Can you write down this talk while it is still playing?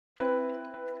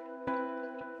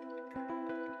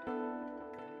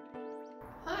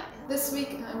This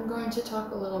week I'm going to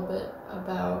talk a little bit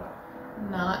about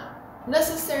not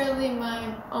necessarily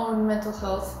my own mental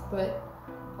health, but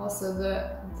also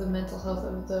the mental health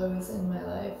of those in my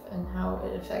life and how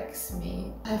it affects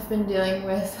me. I've been dealing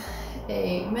with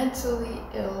a mentally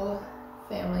ill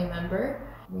family member.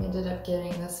 We ended up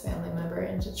getting this family member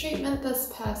into treatment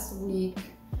this past week,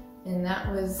 and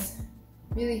that was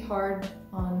really hard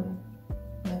on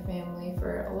my family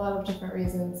for a lot of different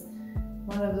reasons.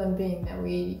 One of them being that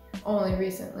we only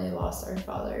recently lost our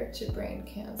father to brain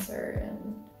cancer,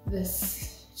 and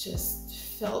this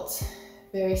just felt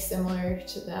very similar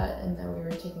to that, and that we were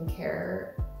taking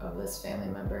care of this family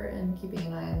member and keeping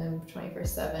an eye on them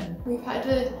 24/7. We've had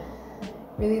to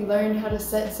really learn how to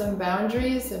set some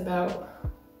boundaries about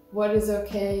what is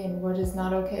okay and what is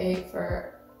not okay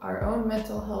for our own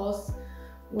mental health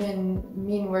when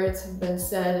mean words have been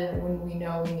said and when we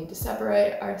know we need to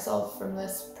separate ourselves from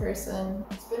this person.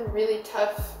 It's been really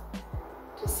tough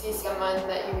to see someone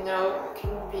that you know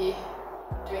can be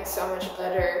doing so much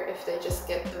better if they just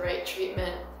get the right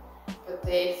treatment, but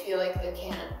they feel like they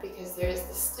can't because there's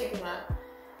the stigma.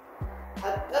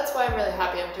 That's why I'm really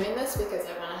happy I'm doing this, because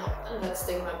I want to help end that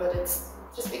stigma, but it's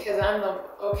just because I'm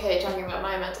okay talking about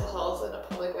my mental health in a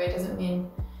public way doesn't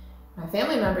mean my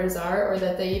family members are, or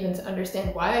that they even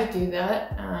understand why I do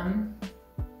that.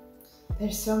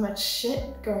 There's so much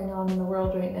shit going on in the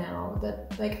world right now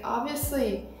that, like,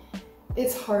 obviously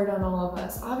it's hard on all of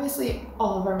us. Obviously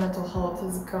all of our mental health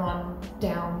has gone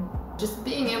down. Just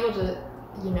being able to,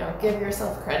 give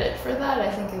yourself credit for that,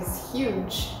 I think, is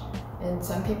huge. And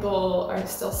some people are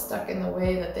still stuck in the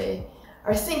way that they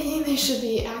are thinking they should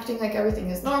be acting like everything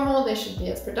is normal, they should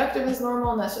be as productive as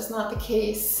normal, and that's just not the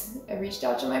case. I reached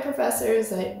out to my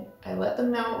professors, I let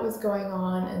them know what was going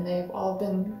on, and they've all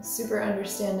been super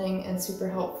understanding and super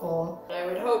helpful. I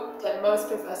would hope that most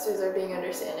professors are being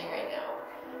understanding right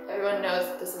now. Everyone knows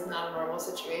that this is not a normal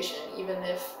situation, even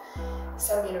if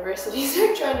some universities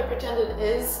are trying to pretend it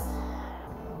is.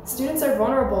 Students are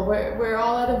vulnerable. We're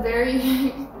all at a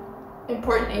very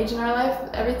important age in our life.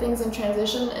 Everything's in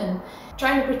transition, and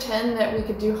trying to pretend that we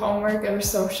could do homework or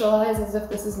socialize as if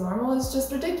this is normal is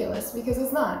just ridiculous, because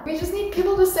it's not. We just need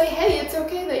people to say, hey, it's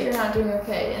okay that you're not doing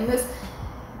okay. And this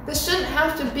shouldn't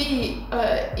have to be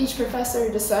each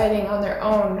professor deciding on their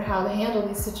own how to handle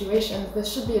these situations.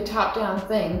 This should be a top-down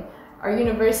thing. Our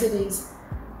universities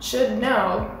should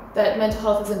know that mental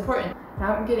health is important.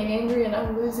 Now I'm getting angry and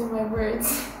I'm losing my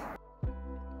words.